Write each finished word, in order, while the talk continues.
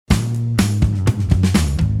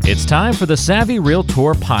It's time for the Savvy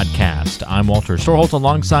Realtor Podcast. I'm Walter Storholt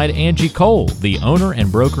alongside Angie Cole, the owner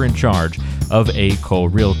and broker in charge of A. Cole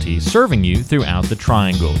Realty, serving you throughout the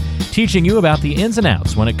Triangle, teaching you about the ins and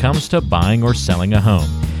outs when it comes to buying or selling a home.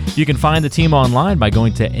 You can find the team online by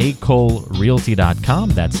going to acolerealty.com.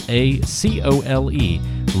 That's A-C-O-L-E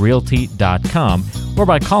realty.com, or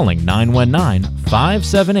by calling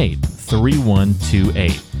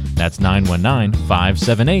 919-578-3128. That's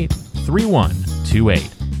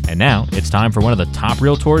 919-578-3128. And now it's time for one of the top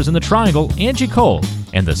realtors in the Triangle, Angie Cole,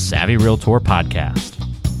 and the Savvy Realtor Podcast.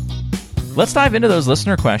 Let's dive into those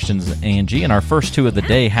listener questions, Angie, and our first two of the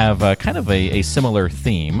day have kind of a similar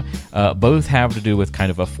theme. Both have to do with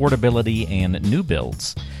kind of affordability and new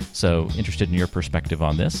builds. So interested in your perspective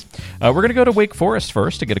on this. We're going to go to Wake Forest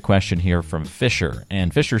first to get a question here from Fisher.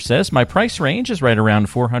 And Fisher says, my price range is right around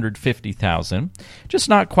 $450,000, just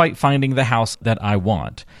not quite finding the house that I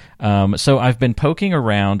want. So I've been poking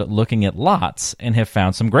around looking at lots and have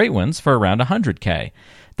found some great ones for around $100K.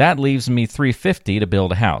 That leaves me $350 to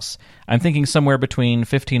build a house. I'm thinking somewhere between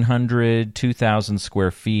 1,500, 2,000 square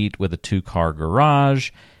feet with a two-car garage.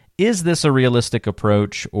 Is this a realistic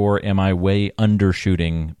approach, or am I way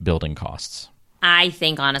undershooting building costs? I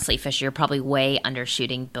think, honestly, Fisher, you're probably way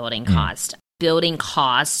undershooting building cost. Building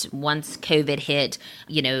costs, once COVID hit,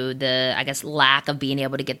 the, lack of being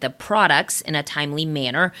able to get the products in a timely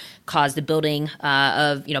manner caused the building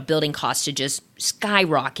costs to just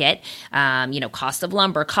skyrocket. Cost of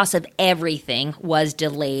lumber, cost of everything was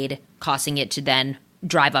delayed, causing it to then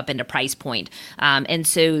drive up into price point. And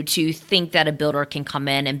so to think that a builder can come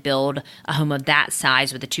in and build a home of that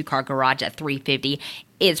size with a two-car garage at $350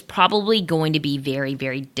 is probably going to be very,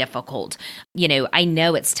 very difficult. I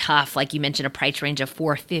know it's tough. Like you mentioned, a price range of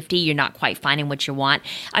 $450, you're not quite finding what you want.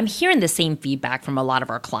 I'm hearing the same feedback from a lot of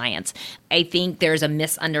our clients. I think there's a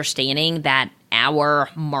misunderstanding that our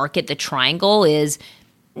market, the Triangle, is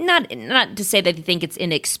not to say that they think it's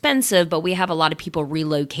inexpensive, but we have a lot of people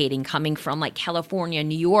relocating, coming from like California,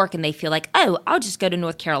 New York, and they feel like, oh, I'll just go to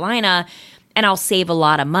North Carolina and I'll save a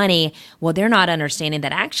lot of money. Well, they're not understanding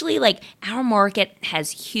that actually, like, our market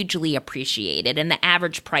has hugely appreciated, and the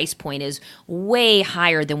average price point is way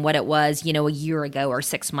higher than what it was, a year ago or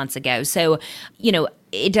 6 months ago. So,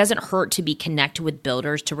 it doesn't hurt to be connected with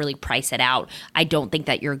builders to really price it out. I don't think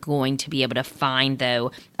that you're going to be able to find,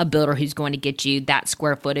 though, a builder who's going to get you that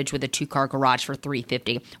square footage with a two-car garage for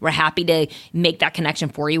 $350. We're happy to make that connection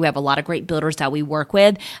for you. We have a lot of great builders that we work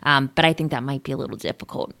with, but I think that might be a little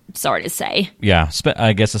difficult. Sorry to say. Yeah,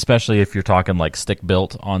 I guess especially if you're talking like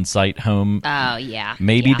stick-built on-site home. Oh, yeah.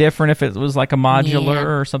 Maybe different if it was like a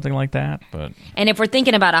modular or something like that. But and if we're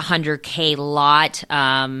thinking about a $100K lot,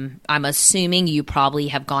 I'm assuming you probably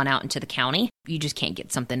have gone out into the county. You just can't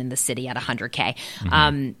get something in the city at $100K,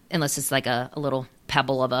 unless it's like a little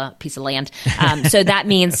pebble of a piece of land. So that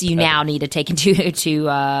means you now need to take into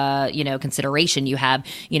consideration. You have,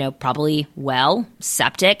 probably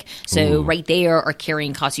septic. So right there are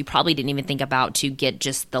carrying costs you probably didn't even think about to get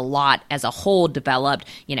just the lot as a whole developed.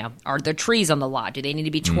 Are there trees on the lot? Do they need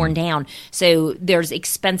to be torn down? So there's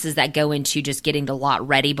expenses that go into just getting the lot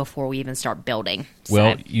ready before we even start building.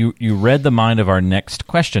 Well, you read the mind of our next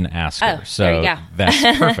question asker. Oh, so there you go. That's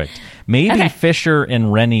perfect. Maybe Fisher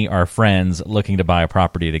and Rennie are friends looking to buy a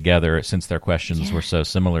property together, since their questions were so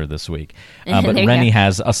similar this week. But Rennie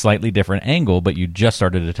has a slightly different angle, but you just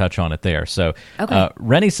started to touch on it there. So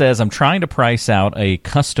Rennie says, I'm trying to price out a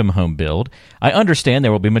custom home build. I understand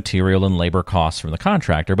there will be material and labor costs from the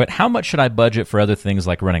contractor, but how much should I budget for other things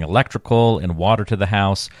like running electrical and water to the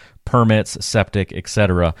house, permits, septic,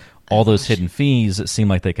 etc.? All those hidden fees seem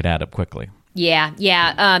like they could add up quickly. Yeah.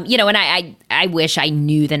 And I wish I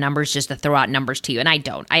knew the numbers just to throw out numbers to you, and I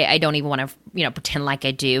don't. I don't even want to, pretend like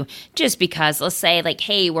I do, just because let's say like,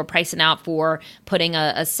 hey, we're pricing out for putting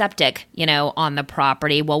a septic, on the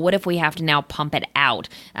property. Well, what if we have to now pump it out?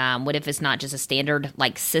 What if it's not just a standard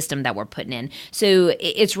like system that we're putting in? So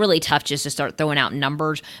it's really tough just to start throwing out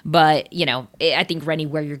numbers. But, I think, Rennie,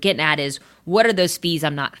 where you're getting at is, what are those fees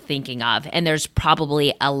I'm not thinking of? And there's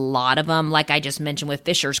probably a lot of them. Like I just mentioned with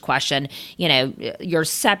Fisher's question, your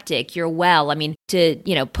septic, your well. I mean, to,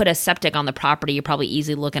 put a septic on the property, you're probably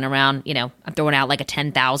easily looking around, I'm throwing out like a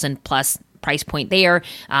 $10,000 plus price point there.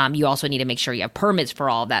 You also need to make sure you have permits for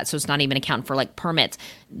all of that. So it's not even accounting for like permits.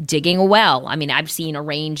 Digging a well. I mean, I've seen a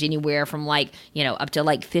range anywhere from like, up to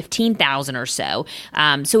like 15,000 or so.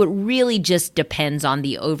 So it really just depends on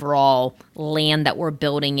the overall land that we're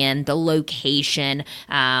building in, the location.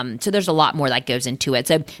 So there's a lot more that goes into it.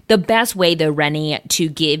 So the best way though, Rennie, to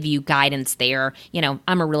give you guidance there,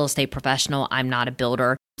 I'm a real estate professional. I'm not a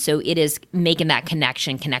builder. So it is making that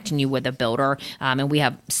connection, connecting you with a builder. And we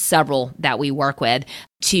have several that we work with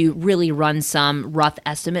to really run some rough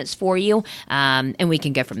estimates for you. And we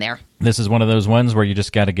can go from there. This is one of those ones where you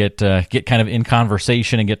just got to get kind of in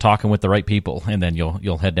conversation and get talking with the right people, and then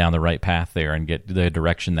you'll head down the right path there and get the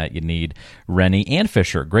direction that you need. Rennie and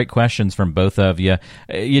Fisher, great questions from both of you.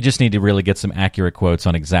 You just need to really get some accurate quotes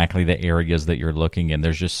on exactly the areas that you're looking in.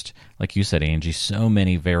 There's just, like you said, Angie, so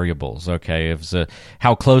many variables. Okay,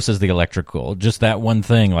 how close is the electrical? Just that one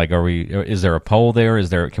thing. Like, is there a pole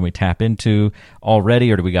there? Can we tap into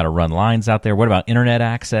already, or do we got to run lines out there? What about internet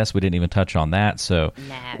access? We didn't even touch on that. So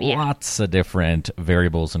lots of different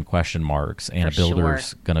variables and question marks, and a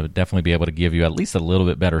builder's going to definitely be able to give you at least a little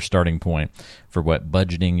bit better starting point for what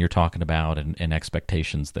budgeting you're talking about and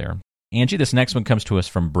expectations there. Angie, this next one comes to us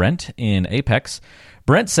from Brent in Apex.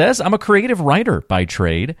 Brent says, I'm a creative writer by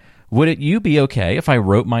trade. Would you be okay if I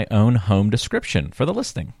wrote my own home description for the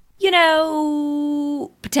listing?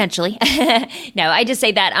 Potentially. No, I just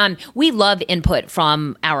say that we love input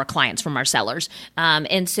from our clients, from our sellers.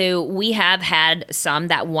 And so we have had some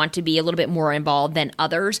that want to be a little bit more involved than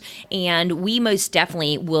others. And we most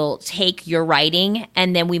definitely will take your writing,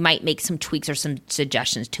 and then we might make some tweaks or some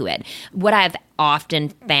suggestions to it. What I've often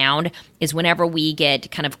found is whenever we get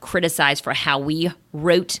kind of criticized for how we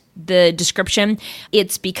wrote the description,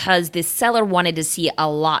 it's because the seller wanted to see a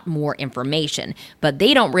lot more information, but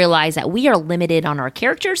they don't realize that we are limited on our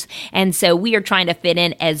characters. And so we are trying to fit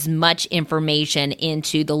in as much information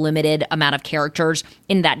into the limited amount of characters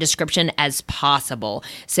in that description as possible.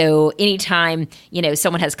 So anytime,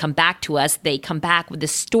 someone has come back to us, they come back with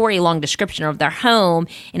this story-long description of their home,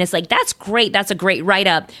 and it's like, that's great. That's a great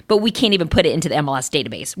write-up, but we can't even put it into the MLS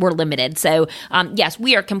database. We're limited. So yes,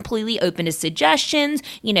 we are completely open to suggestions.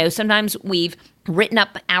 Sometimes we've written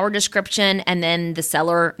up our description and then the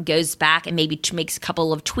seller goes back and maybe makes a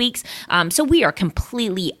couple of tweaks. So we are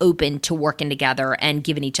completely open to working together and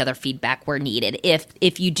giving each other feedback where needed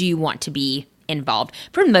if you do want to be involved.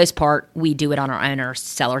 For the most part, we do it on our own. Our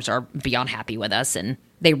sellers are beyond happy with us and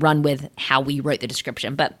they run with how we wrote the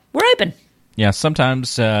description, but we're open. Yeah,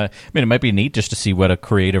 sometimes, it might be neat just to see what a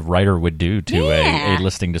creative writer would do to a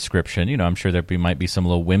listing description. I'm sure there might be some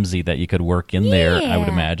little whimsy that you could work in there, I would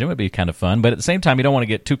imagine. It would be kind of fun. But at the same time, you don't want to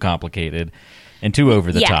get too complicated and too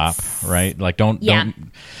over the top, right? Like, don't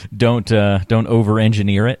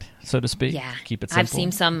over-engineer it, so to speak. Yeah. Keep it simple.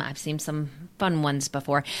 I've seen some fun ones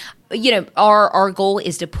before. Our goal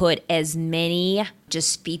is to put as many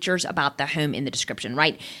just features about the home in the description,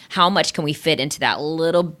 right? How much can we fit into that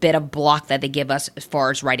little bit of block that they give us as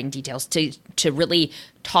far as writing details to really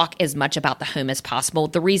talk as much about the home as possible?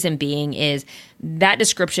 The reason being is that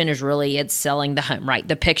description is really, it's selling the home, right?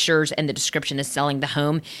 The pictures and the description is selling the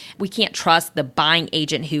home. We can't trust the buying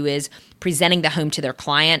agent who is presenting the home to their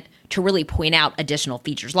client to really point out additional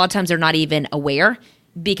features. A lot of times they're not even aware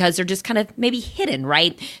because they're just kind of maybe hidden,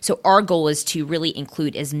 right? So our goal is to really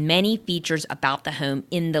include as many features about the home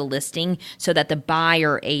in the listing so that the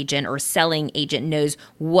buyer agent or selling agent knows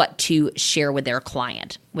what to share with their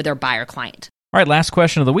client, with their buyer client. All right, last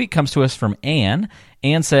question of the week comes to us from Anne.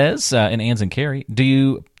 Anne says, and Anne's and Carrie, do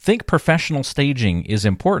you think professional staging is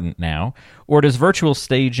important now, or does virtual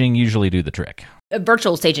staging usually do the trick?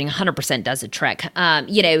 Virtual staging 100% does a trick.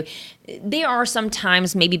 There are some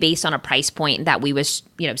times maybe based on a price point that we would,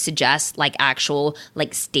 suggest like actual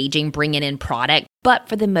staging, bringing in product. But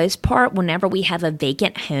for the most part, whenever we have a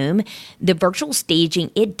vacant home, the virtual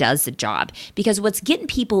staging, it does the job because what's getting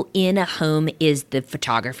people in a home is the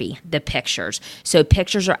photography, the pictures. So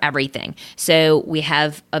pictures are everything. So we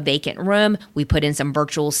have a vacant room, we put in some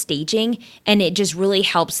virtual staging, and it just really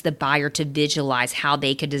helps the buyer to visualize how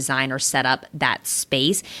they could design or set up that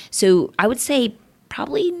space. So I would say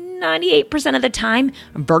probably 98% of the time,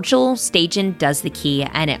 virtual staging does the key,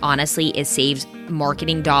 and it saves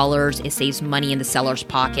marketing dollars, it saves money in the seller's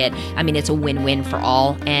pocket. I mean, it's a win-win for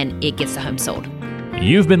all, and it gets the home sold.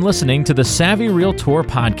 You've been listening to the Savvy Realtor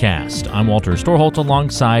Podcast. I'm Walter Storholt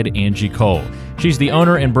alongside Angie Cole. She's the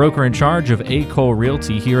owner and broker in charge of A. Cole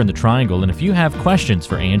Realty here in the Triangle, and if you have questions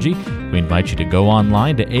for Angie, we invite you to go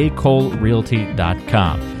online to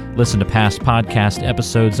acolerealty.com. Listen to past podcast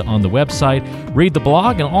episodes on the website, read the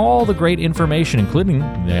blog, and all the great information, including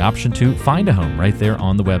the option to find a home right there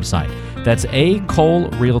on the website. That's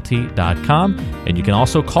acolerealty.com. And you can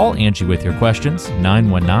also call Angie with your questions,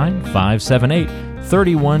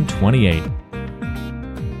 919-578-3128.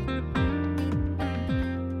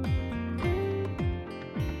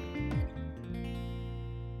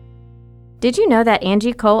 Did you know that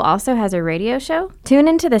Angie Cole also has a radio show? Tune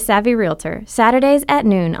into The Savvy Realtor, Saturdays at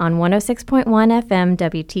noon on 106.1 FM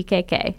WTKK.